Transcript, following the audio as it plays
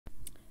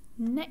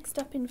Next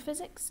up in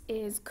physics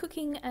is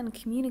cooking and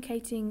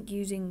communicating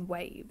using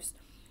waves.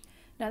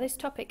 Now this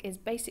topic is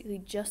basically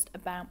just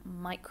about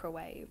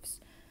microwaves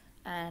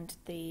and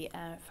the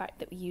fact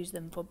that we use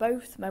them for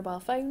both mobile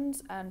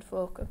phones and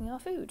for cooking our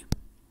food.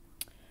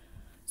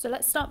 So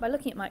let's start by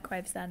looking at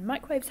microwaves then.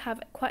 Microwaves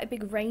have quite a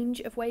big range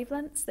of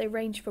wavelengths. They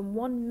range from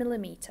 1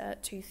 millimetre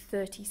to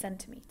 30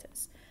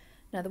 centimetres.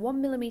 Now the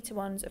 1 millimetre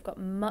ones have got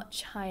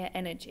much higher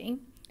energy,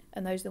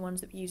 and those are the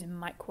ones that we use in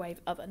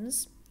microwave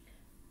ovens.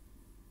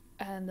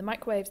 And the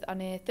microwaves that are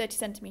near 30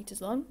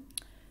 centimetres long,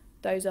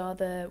 those are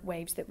the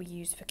waves that we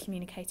use for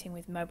communicating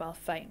with mobile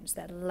phones.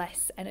 They're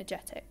less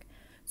energetic.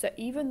 So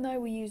even though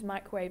we use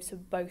microwaves for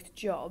both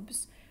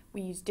jobs,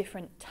 we use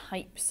different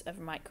types of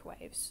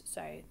microwaves.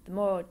 So the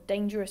more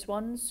dangerous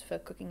ones for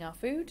cooking our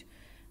food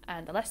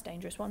and the less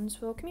dangerous ones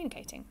for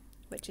communicating,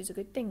 which is a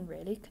good thing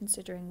really,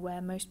 considering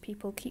where most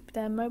people keep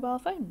their mobile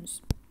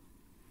phones.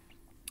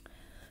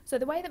 So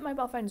the way that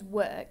mobile phones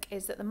work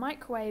is that the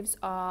microwaves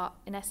are,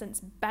 in essence,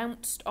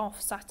 bounced off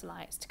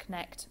satellites to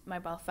connect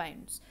mobile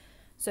phones.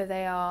 So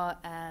they are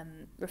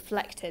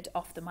reflected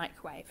off the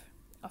microwave,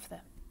 off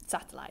the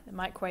satellite. The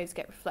microwaves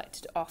get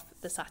reflected off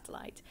the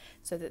satellite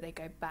so that they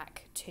go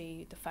back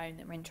to the phone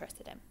that we're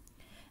interested in.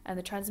 And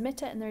the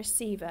transmitter and the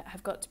receiver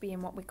have got to be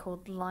in what we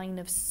call line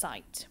of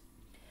sight.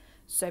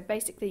 So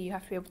basically you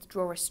have to be able to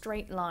draw a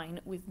straight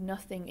line with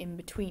nothing in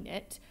between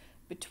it,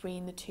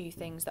 between the two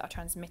things that are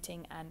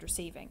transmitting and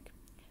receiving,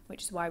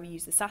 which is why we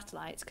use the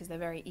satellites, because they're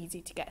very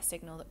easy to get a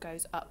signal that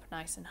goes up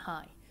nice and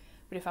high.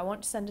 But if I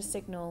want to send a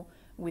signal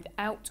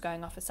without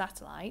going off a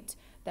satellite,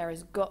 there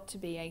has got to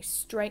be a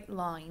straight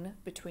line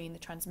between the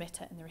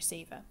transmitter and the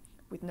receiver,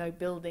 with no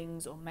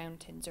buildings or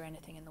mountains or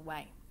anything in the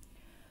way.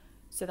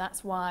 So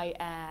that's why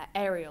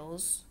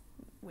aerials,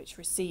 which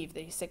receive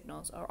these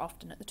signals, are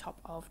often at the top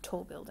of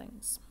tall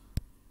buildings.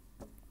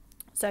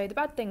 So the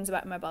bad things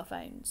about mobile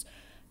phones.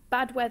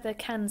 Bad weather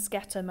can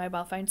scatter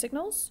mobile phone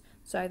signals,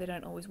 so they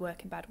don't always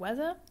work in bad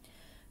weather.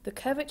 The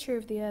curvature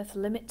of the Earth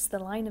limits the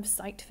line of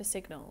sight for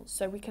signals,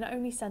 so we can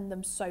only send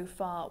them so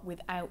far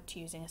without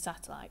using a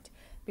satellite.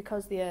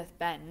 Because the Earth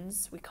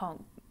bends, we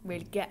can't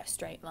really get a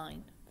straight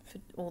line for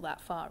all that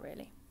far,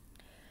 really.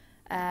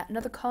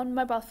 Another con,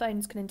 mobile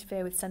phones can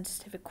interfere with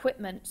sensitive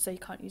equipment, so you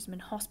can't use them in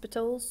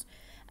hospitals.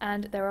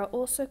 And there are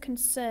also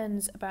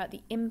concerns about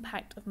the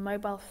impact of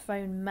mobile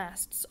phone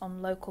masts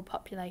on local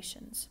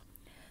populations.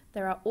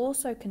 There are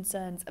also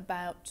concerns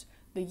about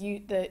the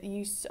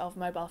use of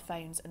mobile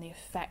phones and the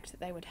effect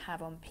that they would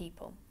have on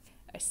people,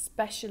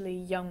 especially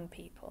young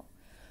people.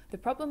 The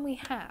problem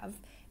we have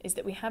is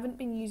that we haven't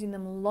been using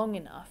them long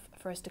enough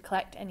for us to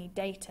collect any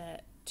data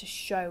to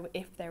show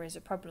if there is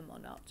a problem or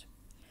not.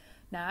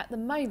 Now, at the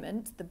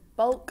moment, the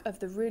bulk of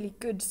the really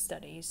good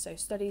studies, so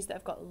studies that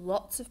have got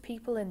lots of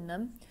people in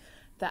them,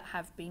 that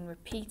have been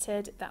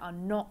repeated, that are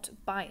not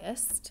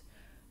biased,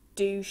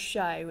 do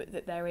show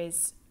that there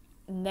is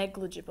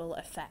negligible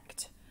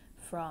effect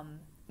from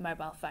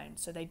mobile phones,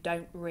 so they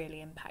don't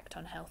really impact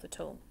on health at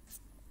all.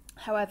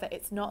 However,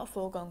 it's not a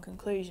foregone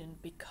conclusion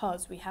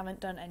because we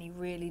haven't done any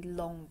really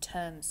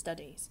long-term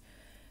studies.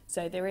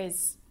 So there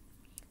is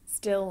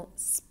still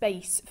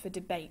space for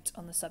debate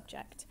on the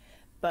subject,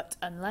 but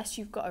unless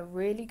you've got a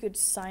really good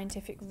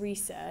scientific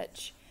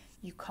research,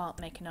 you can't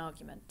make an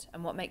argument.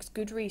 And what makes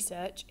good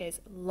research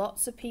is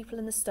lots of people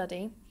in the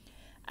study,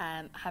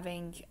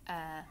 having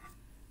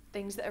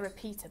things that are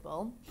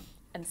repeatable,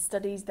 and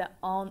studies that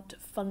aren't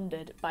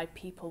funded by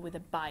people with a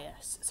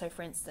bias. So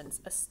for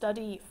instance, a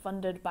study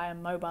funded by a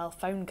mobile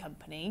phone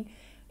company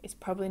is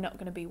probably not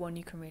going to be one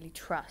you can really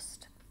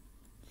trust.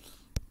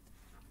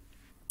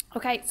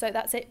 Okay, so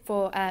that's it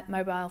for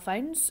mobile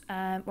phones.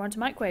 We're on to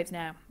microwaves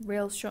now.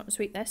 Real short and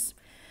sweet this.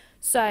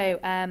 So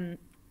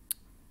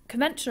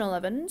conventional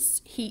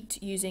ovens heat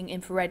using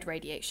infrared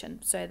radiation.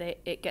 So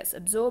it gets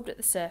absorbed at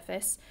the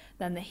surface,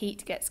 then the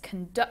heat gets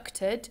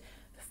conducted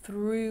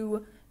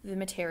through the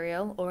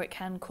material, or it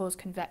can cause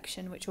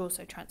convection, which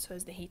also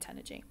transfers the heat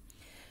energy.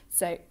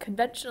 So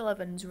conventional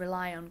ovens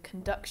rely on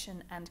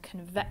conduction and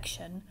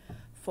convection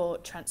for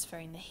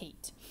transferring the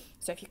heat.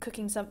 So if you're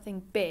cooking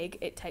something big,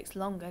 it takes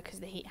longer because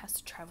the heat has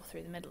to travel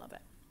through the middle of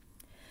it.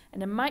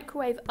 In a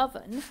microwave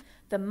oven,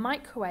 the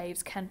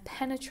microwaves can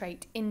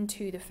penetrate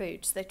into the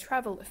food, so they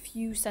travel a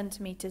few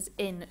centimetres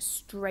in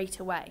straight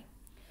away,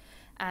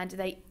 and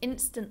they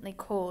instantly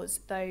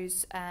cause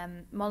those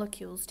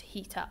molecules to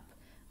heat up.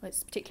 Well,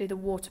 it's particularly the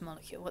water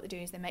molecule. What they do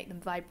is they make them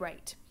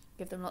vibrate,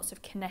 give them lots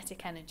of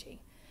kinetic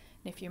energy.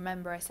 And if you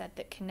remember, I said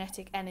that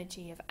kinetic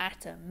energy of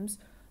atoms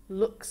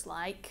looks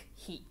like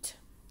heat.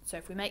 So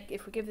if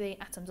we give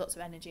the atoms lots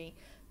of energy,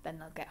 then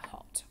they'll get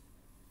hot.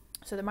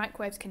 So the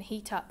microwaves can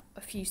heat up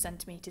a few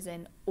centimetres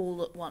in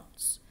all at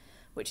once,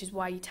 which is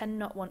why you tend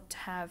not want to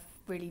have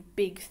really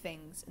big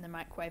things in the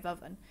microwave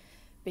oven,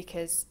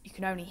 because you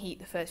can only heat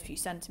the first few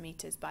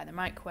centimetres by the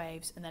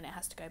microwaves, and then it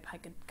has to go by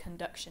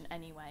conduction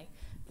anyway,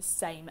 the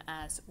same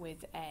as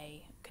with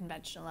a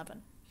conventional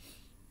oven.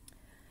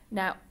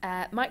 Now,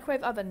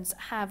 microwave ovens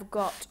have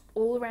got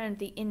all around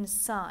the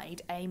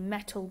inside a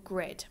metal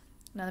grid.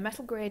 Now, the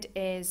metal grid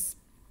is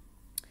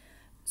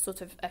sort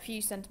of a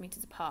few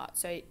centimetres apart.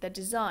 So they're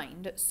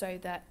designed so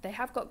that they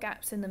have got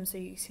gaps in them so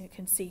you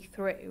can see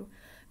through,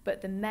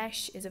 but the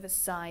mesh is of a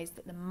size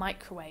that the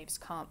microwaves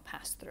can't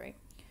pass through.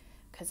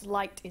 Because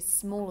light is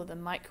smaller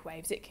than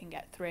microwaves, it can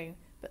get through,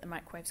 but the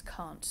microwaves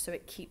can't, so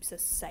it keeps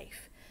us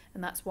safe.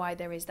 And that's why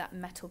there is that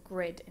metal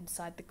grid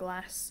inside the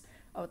glass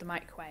of the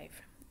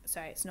microwave.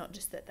 So it's not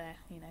just that they're,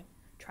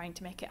 trying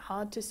to make it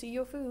hard to see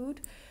your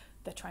food,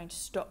 they're trying to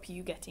stop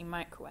you getting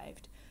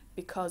microwaved,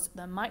 because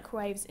the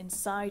microwaves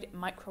inside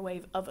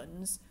microwave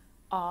ovens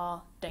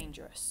are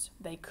dangerous.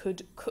 They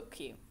could cook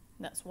you.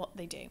 That's what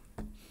they do.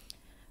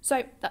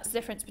 So that's the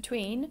difference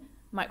between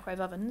microwave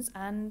ovens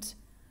and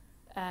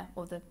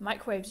or the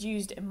microwaves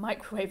used in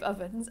microwave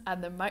ovens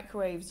and the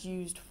microwaves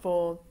used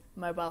for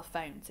mobile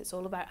phones. It's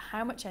all about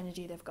how much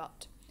energy they've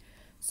got.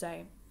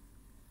 So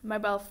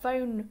mobile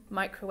phone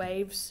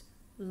microwaves,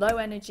 low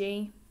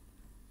energy,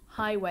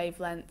 high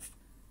wavelength,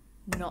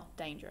 not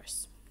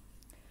dangerous.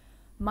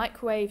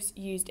 Microwaves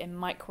used in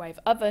microwave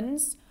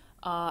ovens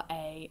are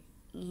a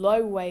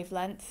low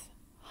wavelength,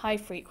 high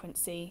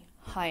frequency,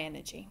 high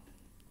energy,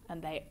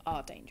 and they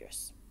are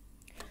dangerous.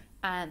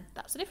 And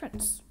that's the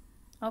difference.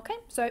 Okay,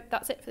 so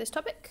that's it for this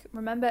topic.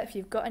 Remember, if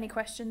you've got any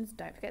questions,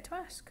 don't forget to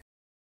ask.